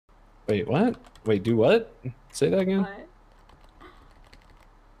Wait, what? Wait, do what? Say that again? What?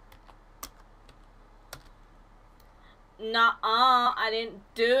 Nuh-uh, I didn't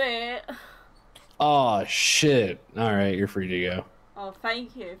do it. Oh, shit. All right, you're free to go. Oh,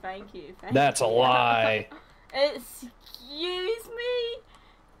 thank you, thank you, thank That's a you. lie. Excuse me?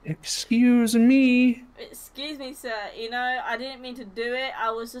 Excuse me. Excuse me, sir. You know, I didn't mean to do it. I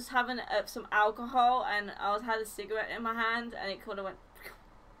was just having some alcohol, and had a cigarette in my hand, and it kind of went...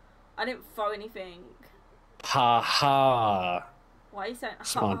 I didn't throw anything. Ha ha. Why are you saying ha ha?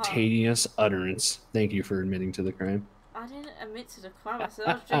 Spontaneous utterance. Thank you for admitting to the crime. I didn't admit to the crime. I said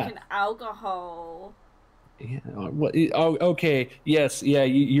I was drinking alcohol. Yeah. What? Oh, okay. Yes. Yeah.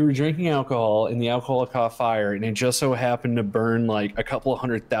 You were drinking alcohol, and the alcohol caught fire, and it just so happened to burn like a couple of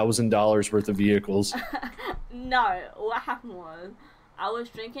 $100,000 worth of vehicles. No, what happened was I was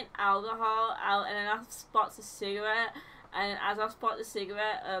drinking alcohol out, and then I sparked a cigarette, and as I sparked the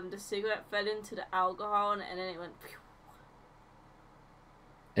cigarette fell into the alcohol, and then it went.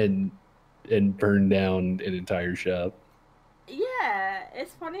 And burned down an entire shop. Yeah,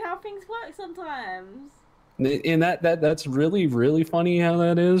 it's funny how things work sometimes. And that's really funny how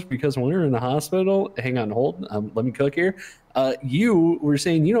that is, because when we were in the hospital, hang on, hold, let me cook here. You were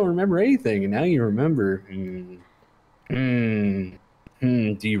saying you don't remember anything, and now you remember. Do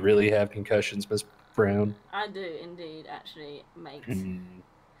you really have concussions, Miss Brown? I do indeed, actually, mate.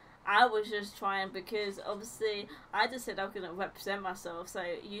 I was just trying, because obviously I just said I was going to represent myself, so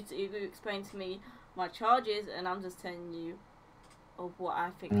you explained to me my charges, and I'm just telling you of what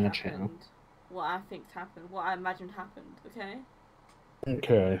I think happened. What I think happened, what I imagined happened, okay?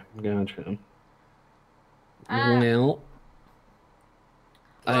 Okay, gotcha. Well,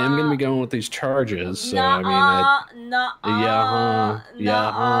 I am going to be going with these charges, so I mean... I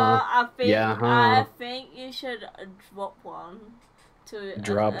think you should drop one to...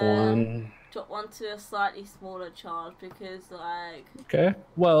 Drop one? Drop one to a slightly smaller charge, because, like... Okay.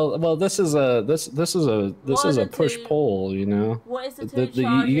 Well, this is a push-pull, you know? What is the two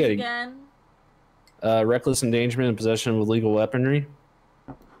charges again? Reckless endangerment and possession of illegal weaponry.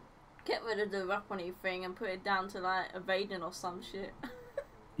 Get rid of the weaponry thing and put it down to like evading or some shit.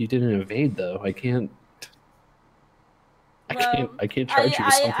 You didn't evade though. I can't charge you with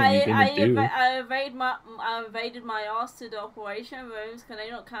something you didn't do. I evaded my ass to the operation rooms. Can they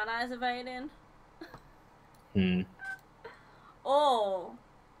not count as evading? Or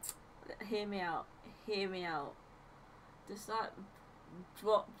hear me out. Just like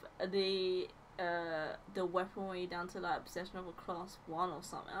drop the weaponry down to like possession of a class 1 or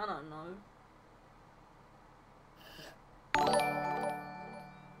something. I don't know.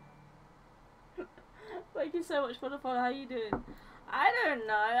 Thank you so much for the follow. How you doing? I don't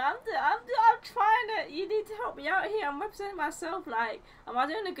know. I'm trying to. You need to help me out here. I'm representing myself. Like, am I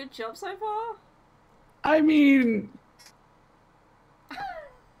doing a good job so far? I mean,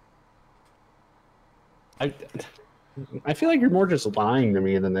 I feel like you're more just lying to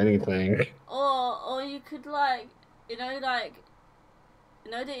me than anything. Or you could like the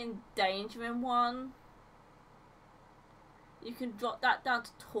endangerment one. You can drop that down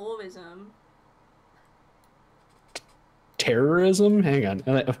to tourism. Terrorism? Hang on.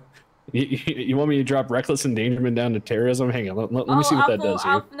 You want me to drop reckless endangerment down to terrorism? Hang on. Let me see what that does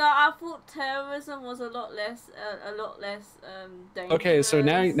here. I thought terrorism was a lot less dangerous. Okay, so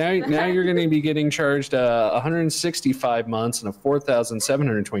now you're going to be getting charged 165 months and a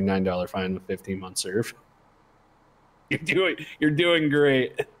 $4,729 fine with 15 months served. You're doing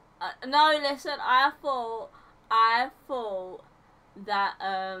great. No, listen. I thought that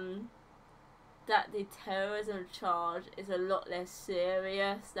that the terrorism charge is a lot less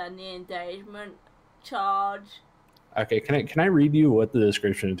serious than the endangerment charge. Okay, can I read you what the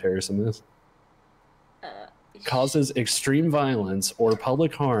description of terrorism is? Causes extreme violence or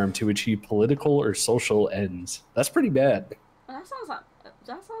public harm to achieve political or social ends. That's pretty bad. That sounds like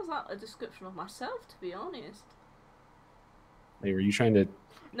a description of myself, to be honest. Wait, were you trying to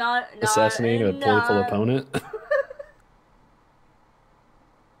assassinate a political opponent?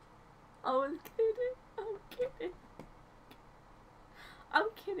 I was kidding. I'm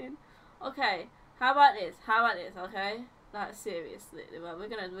kidding. Okay, how about this? Okay, like seriously, we're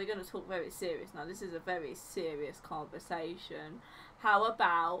gonna talk very serious now. This is a very serious conversation. How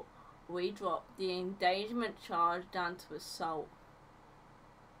about we drop the endangerment charge down to assault?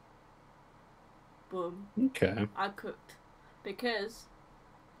 Boom. Okay. I cooked because.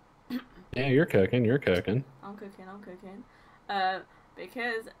 Yeah, you're cooking. I'm cooking.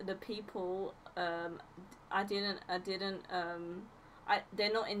 Because the people, they're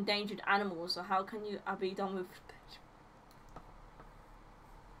not endangered animals, so how can I be done with...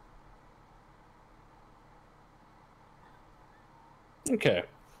 Okay.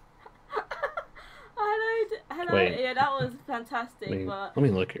 Hello. Wait. Yeah, that was fantastic. But let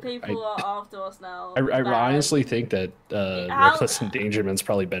me look here. people are after us now. I honestly think that reckless endangerment's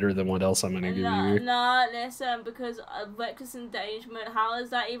probably better than what else I'm gonna give you here. No, listen, because reckless endangerment, how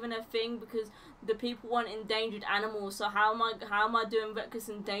is that even a thing? Because the people want endangered animals. So how am I doing reckless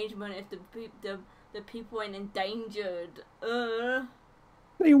endangerment if the people ain't endangered?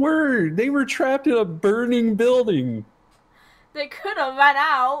 They were trapped in a burning building. They could have ran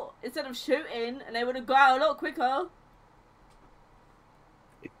out instead of shooting, and they would have got out a lot quicker.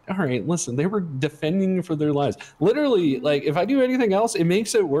 All right, listen, they were defending for their lives. Literally, like, if I do anything else, it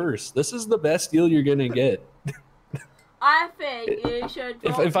makes it worse. This is the best deal you're gonna get. I think you should.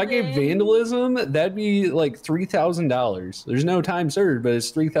 If I gave vandalism, that'd be like $3,000. There's no time served, but it's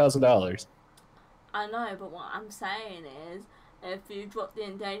 $3,000. I know, but what I'm saying is, if you drop the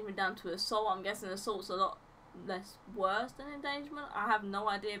endangerment down to assault, I'm guessing assault's a lot less worse than endangerment. I have no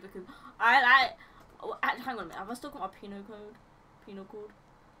idea because hang on a minute. Have I still got my penal code?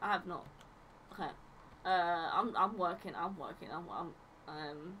 I have not. Okay. I'm working. All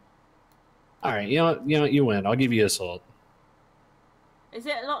right. You know what? You win. I'll give you assault. Is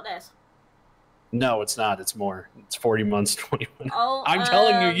it a lot less? No, it's not. It's more. It's 40 months, 21. Oh, I'm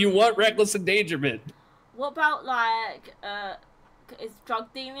telling you, you want reckless endangerment. What about like is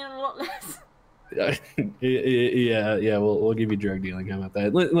drug dealing a lot less? yeah. We'll give you drug dealing. How about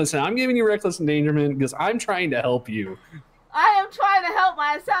that? Listen, I'm giving you reckless endangerment because I'm trying to help you. I am trying to help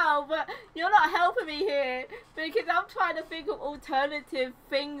myself, but you're not helping me here because I'm trying to think of alternative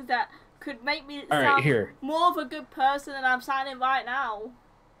things that could make me sound more of a good person than I'm sounding right now.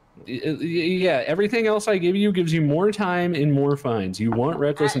 Yeah, everything else I give you gives you more time and more fines. You want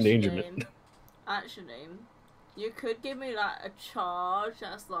reckless endangerment. Actually, you could give me like a charge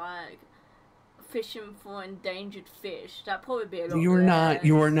that's like fishing for endangered fish. That'd probably be a lot less.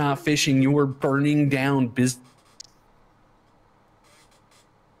 You are not fishing. You are burning down business.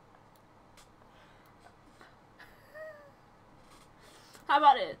 How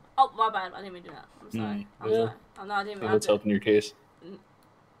about it? Oh, my bad. I didn't mean to do that. I'm sorry. Sorry. I didn't mean That's helping your case.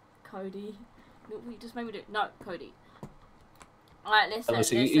 Cody. You just made me do it. No, Cody. Alright, listen.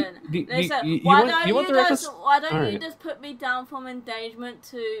 Why don't you just put me down from endangerment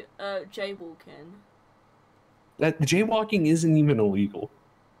to jaywalking? That jaywalking isn't even illegal.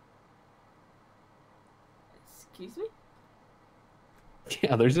 Excuse me?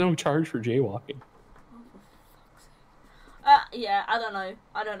 Yeah, there's no charge for jaywalking. Yeah, I don't know.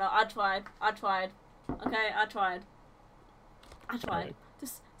 I tried. Okay, I tried. Right.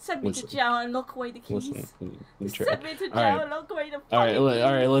 Just send me to jail and lock away the keys. Send me to jail and lock away the fucking keys.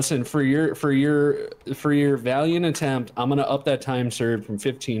 All right, listen, for your valiant attempt, I'm gonna up that time served from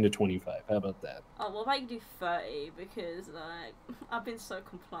 15 to 25. How about that? Oh, well, I can do 30 because like I've been so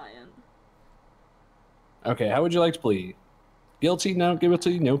compliant. Okay, how would you like to plead? Guilty, no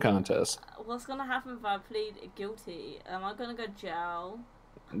guilty, no contest. What's gonna happen if I plead guilty? Am I gonna go jail?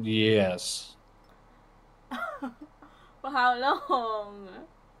 Yes. For how long?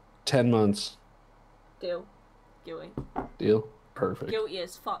 10 months. Deal. Guilty. Deal? Perfect. Guilty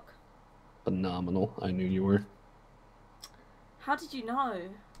as fuck. Phenomenal. I knew you were. How did you know?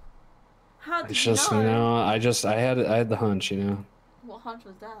 How did you know? I had the hunch, you know. What hunch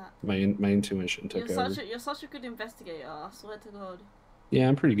was that? My intuition took over. You're such a good investigator, I swear to God. Yeah,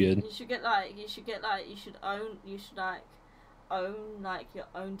 I'm pretty good. You should own your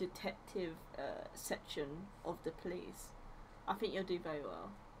own detective section of the police. I think you'll do very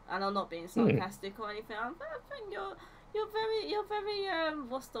well. And I'm not being sarcastic or anything. I think you're very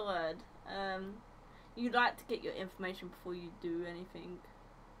what's the word? You like to get your information before you do anything.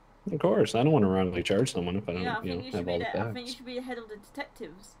 Of course, I don't want to wrongly charge someone if I don't, have all the facts. I think you should be the head of the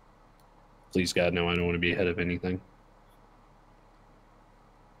detectives. Please God, no, I don't want to be ahead of anything.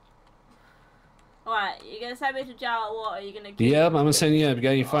 Alright, you gonna send me to jail or what? Are you gonna Yep, I'm gonna send you up. You got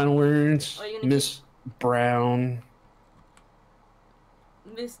any final words? Miss Brown?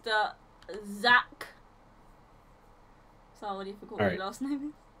 Mr. Zach? So what do you forgot what your last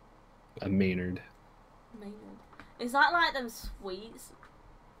name is? Maynard. Maynard. Is that like them sweets?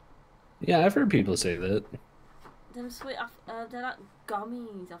 Yeah, I've heard people say that. Them sweet, they're like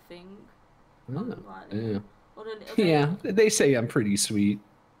gummies, I think. Oh, yeah. Yeah, they say I'm pretty sweet.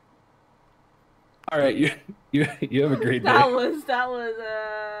 All right, you have a great day. That was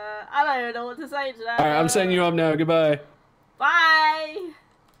I don't even know what to say to that. All right, I'm sending you up now. Goodbye. Bye.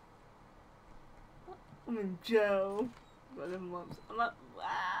 I'm in jail. I'm like, let's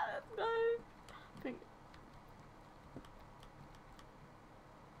go.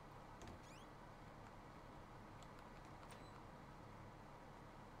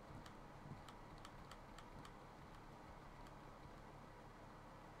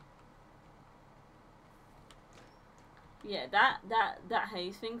 Yeah, that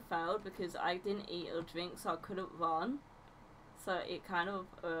haze thing failed because I didn't eat or drink, so I couldn't run. So it kind of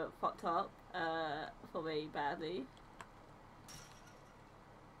fucked up for me badly.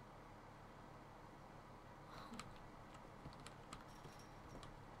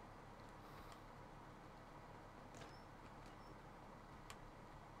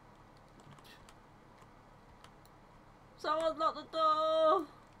 Someone locked the door!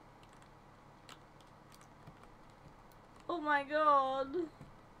 Oh my god!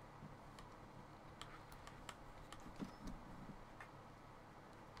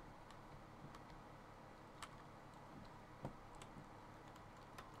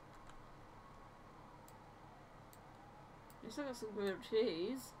 Looks like got some grilled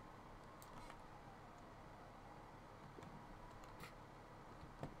cheese.